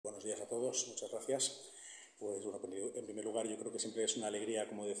días a todos, muchas gracias. Pues bueno, en primer lugar yo creo que siempre es una alegría,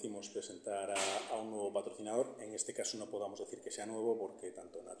 como decimos, presentar a un nuevo patrocinador. En este caso no podamos decir que sea nuevo porque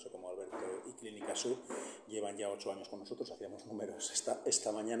tanto Nacho como Alberto y Clínica Sur llevan ya 8 años con nosotros, hacíamos números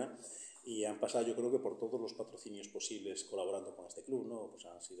esta mañana y han pasado yo creo que por todos los patrocinios posibles colaborando con este club, ¿no? Pues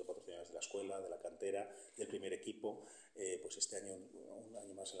han sido patrocinadores de la escuela, de la cantera, del primer equipo, pues este año un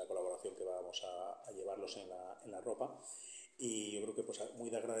año más en la colaboración que vamos a llevarlos en la ropa. Y yo creo que pues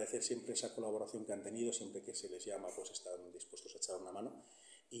muy de agradecer siempre esa colaboración que han tenido, siempre que se les llama pues están dispuestos a echar una mano.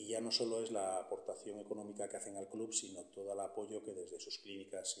 Y ya no solo es la aportación económica que hacen al club, sino todo el apoyo que desde sus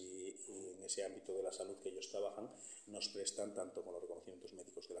clínicas y en ese ámbito de la salud que ellos trabajan nos prestan, tanto con los reconocimientos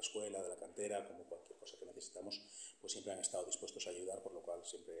médicos de la escuela, de la cantera, como cualquier cosa que necesitamos, pues siempre han estado dispuestos a ayudar, por lo cual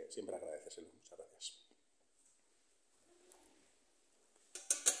siempre agradecérselo. Muchas gracias.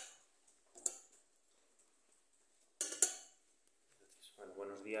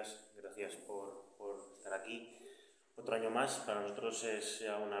 Buenos días, gracias por estar aquí. Otro año más, para nosotros es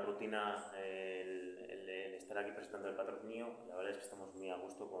ya una rutina el estar aquí presentando el patrocinio. La verdad es que estamos muy a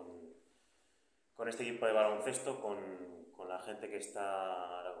gusto con este equipo de baloncesto, con la gente que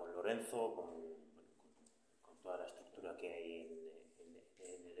está ahora con Lorenzo, con toda la estructura que hay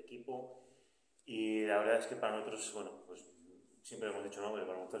en el equipo. Y la verdad es que para nosotros, bueno, pues siempre hemos dicho, ¿no? El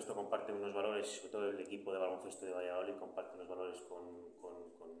baloncesto comparte unos valores, sobre todo el equipo de baloncesto de Valladolid comparte unos valores con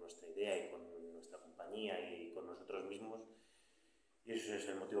nuestra idea y con nuestra compañía y con nosotros mismos. Y ese es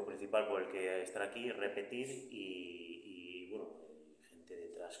el motivo principal por el que estar aquí, repetir y bueno, gente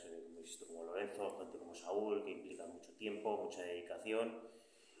detrás, como insisto, como Lorenzo, gente como Saúl, que implica mucho tiempo, mucha dedicación.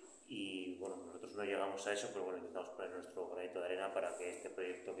 Y bueno, nosotros no llegamos a eso, pero bueno, intentamos poner nuestro granito de arena para que este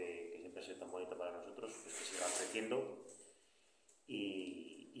proyecto que siempre ha sido tan bonito para nosotros, pues que siga creciendo.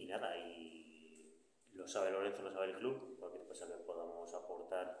 Y nada, y lo sabe Lorenzo, lo sabe el club, cualquier cosa que podamos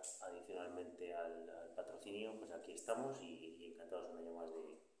aportar adicionalmente al patrocinio, pues aquí estamos y encantados un año más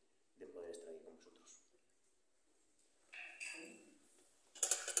de poder estar aquí con vosotros.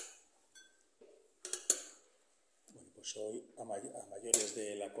 Bueno, pues hoy, a mayores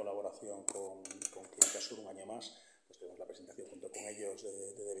de la colaboración con Clínica Sur un año más, pues tenemos la presentación junto con ellos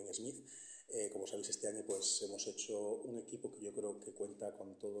de Devin SCHMIDT. Como sabéis, este año pues hemos hecho un equipo que yo creo que cuenta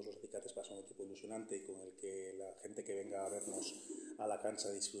con todos los acicates para ser un equipo ilusionante y con el que la gente que venga a vernos a la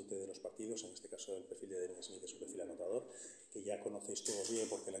cancha disfrute de los partidos. En este caso el perfil de Devin SCHMIDT es un perfil anotador que ya conocéis todos bien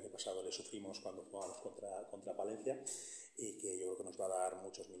porque el año pasado le sufrimos cuando jugábamos contra Palencia y que yo creo que nos va a dar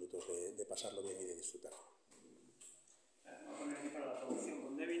muchos minutos de pasarlo bien y de disfrutar. Vamos a poner aquí para la traducción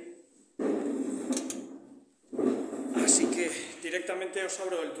con Devin. Así que directamente os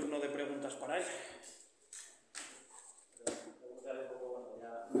abro el turno de preguntas para él. Preguntarle un poco, bueno,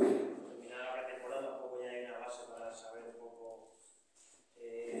 ya terminada la temporada, un poco ya hay una base para saber un poco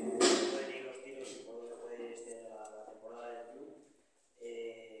cómo pueden ir los tiros y por dónde puede ir la temporada del club.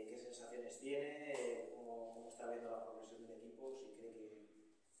 ¿Qué sensaciones tiene? ¿Cómo está viendo la progresión del equipo? Si cree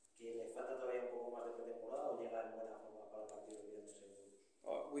que le falta todavía un poco más de pretemporada o llega en buena forma para el partido que viene en segundos.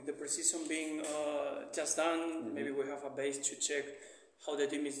 With the preseason being just done, maybe we have a base to check how the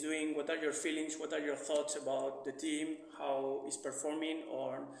team is doing. What are your feelings? What are your thoughts about the team? How is performing?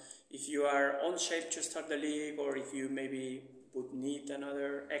 Or if you are on shape to start the league, or if you maybe would need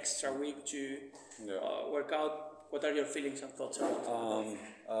another extra week to work out. What are your feelings and thoughts about it?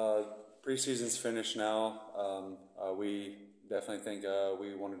 Preseason's finished now. We definitely think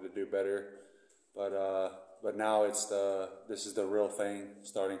we wanted to do better, but now this is the real thing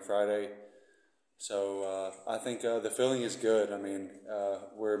starting Friday. So I think the feeling is good. I mean,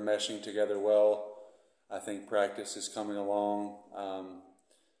 we're meshing together well. I think practice is coming along.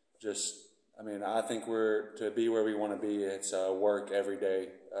 I think we're to be where we want to be. It's work every day,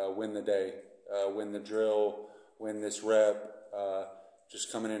 win the day, win the drill, win this rep.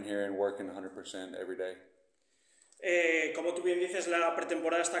 Just coming in here and working 100% every day. Como tú bien dices, la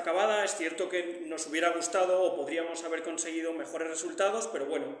pretemporada está acabada. Es cierto que nos hubiera gustado o podríamos haber conseguido mejores resultados, pero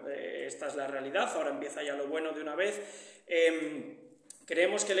bueno, esta es la realidad. Ahora empieza ya lo bueno de una vez.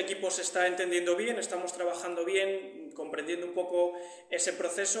 Creemos que el equipo se está entendiendo bien, estamos trabajando bien, comprendiendo un poco ese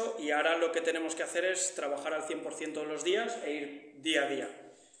proceso y ahora lo que tenemos que hacer es trabajar al 100% todos los días e ir día a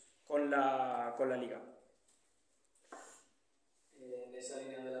día con la liga. En esa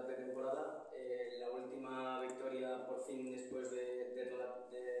línea de la pretemporada, la última victoria por fin después de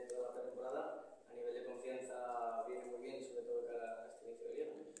toda la pretemporada, a nivel de confianza viene muy bien, sobre todo cara a este inicio de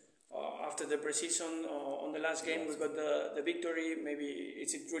liga. After the preseason, on the last game, we got the victory. Maybe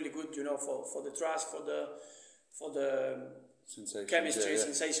it's really good, you know, for the trust, for the chemistry,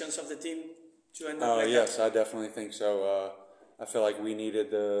 sensations of the team to end up like yes, that. I definitely think so. I feel like we needed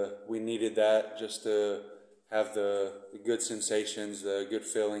that just to have the good sensations, the good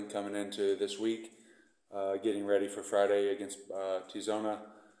feeling coming into this week, getting ready for Friday against Tizona.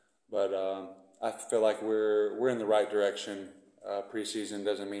 But I feel like we're in the right direction. Preseason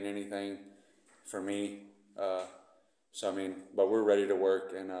doesn't mean anything for me, but we're ready to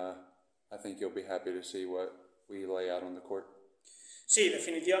work, and I think you'll be happy to see what we lay out on the court. Sí,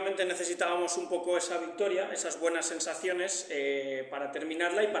 definitivamente necesitábamos un poco esa victoria, esas buenas sensaciones para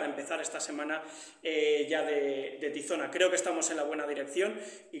terminarla y para empezar esta semana ya de Tizona. Creo que estamos en la buena dirección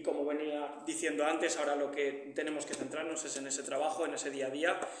y, como venía diciendo antes, ahora lo que tenemos que centrarnos es en ese trabajo, en ese día a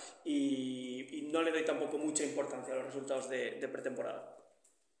día, y no le doy tampoco mucha importancia a los resultados de pretemporada.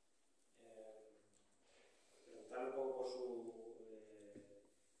 Preguntarle un poco por su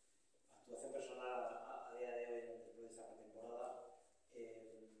actuación personal a día de hoy después de esta pretemporada.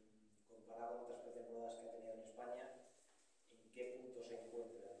 Comparado con otras pretemporadas que ha tenido en España, ¿en qué punto se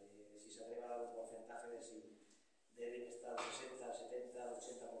encuentra? Si se atreve a dar un porcentaje de si Devin está al 60, 70,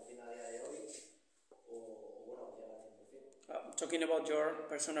 80% a día de hoy, o bueno, llega al 100%. Talking about your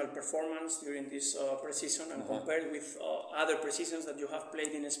personal performance during this pre-season and compared with other pre-seasons that you have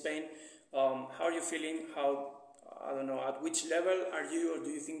played in Spain, how are you feeling? I don't know, at which level are you, or do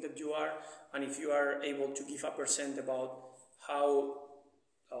you think that you are? And if you are able to give a percent about how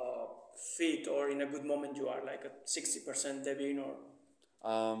fit or in a good moment you are, like a 60% Devin or...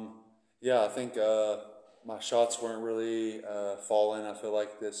 Yeah, I think my shots weren't really falling. I feel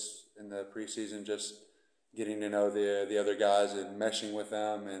like this in the preseason, just getting to know the other guys and meshing with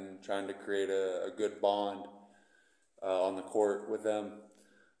them and trying to create a good bond on the court with them.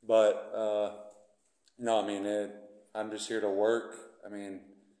 But no, I mean, I'm just here to work. I mean,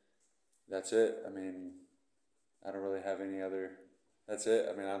 that's it. I mean, I don't really have any other... That's it.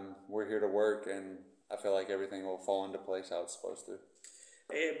 I mean, we're here to work, and I feel like everything will fall into place how it's supposed to.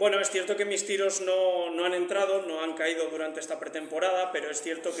 Bueno, es cierto que mis tiros no han entrado, no han caído durante esta pretemporada, pero es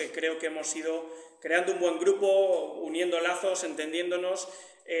cierto que creo que hemos ido creando un buen grupo, uniendo lazos, entendiéndonos.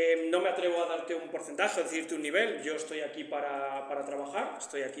 No me atrevo a darte un porcentaje, a decirte un nivel. Yo estoy aquí para trabajar,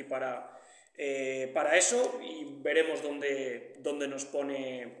 estoy aquí para eso, y veremos dónde nos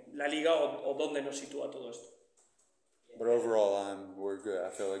pone la liga o dónde nos sitúa todo esto. But overall, we're good.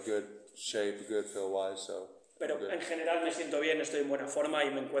 I feel a good shape, good feel-wise, so... Pero en general me siento bien, estoy en buena forma y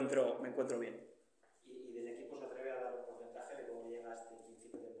me encuentro bien. ¿Y del equipo se atreve a dar un porcentaje de cómo llega a este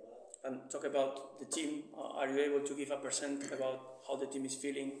principio de temporada? And talk about the team. Are you able to give a percent about how the team is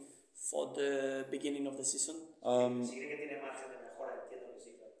feeling for the beginning of the season? Si cree que tiene margen de mejora, entiendo que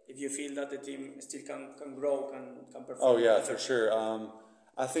sí. If you feel that the team still can grow, can perform. Oh yeah, for sure.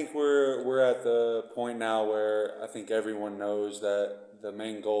 I think we're at the point now where I think everyone knows that the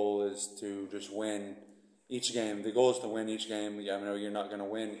main goal is to just win each game. The goal is to win each game. I know you're not going to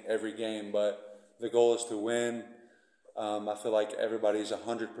win every game, but the goal is to win. I feel like everybody's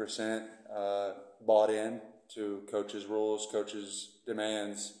 100% bought in to coaches' rules, coaches'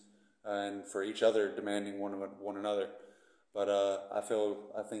 demands, and for each other demanding one another. But I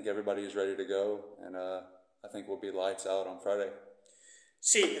think everybody is ready to go, and I think we'll be lights out on Friday.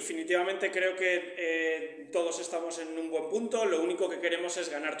 Sí, definitivamente creo que todos estamos en un buen punto. Lo único que queremos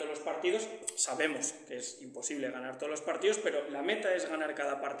es ganar todos los partidos. Sabemos que es imposible ganar todos los partidos, pero la meta es ganar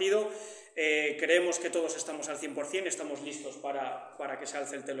cada partido. Creemos que todos estamos al 100%, estamos listos para que se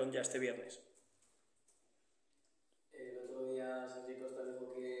alce el telón ya este viernes. El otro día Sergi Costa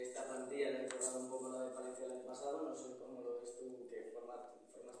dijo que esta plantilla le ha recordado un poco la de Palencia el año pasado. No sé cómo lo ves tú, que formaste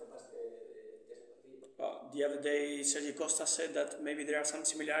parte de esa plantilla. The other day, Sergi Costa said that maybe there are some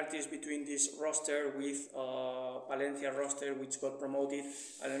similarities between this roster with Palencia roster, which got promoted.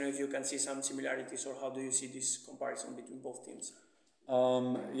 I don't know if you can see some similarities, or how do you see this comparison between both teams?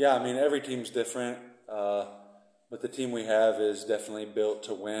 Yeah, I mean, every team's different, but the team we have is definitely built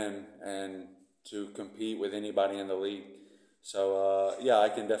to win and to compete with anybody in the league. So, yeah, I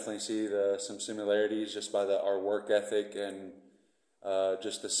can definitely see some similarities just by our work ethic and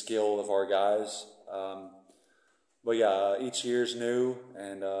just the skill of our guys. But yeah, each year's new,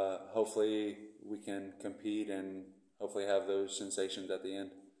 and hopefully we can compete and hopefully have those sensations at the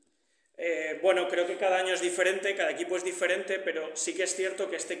end. Bueno, creo que cada año es diferente, cada equipo es diferente, pero sí que es cierto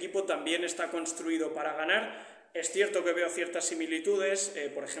que este equipo también está construido para ganar. Es cierto que veo ciertas similitudes,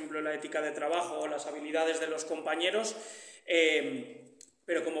 por ejemplo, en la ética de trabajo o las habilidades de los compañeros,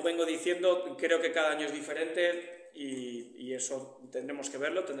 pero como vengo diciendo, creo que cada año es diferente y eso tendremos que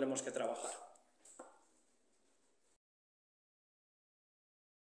verlo, tendremos que trabajar.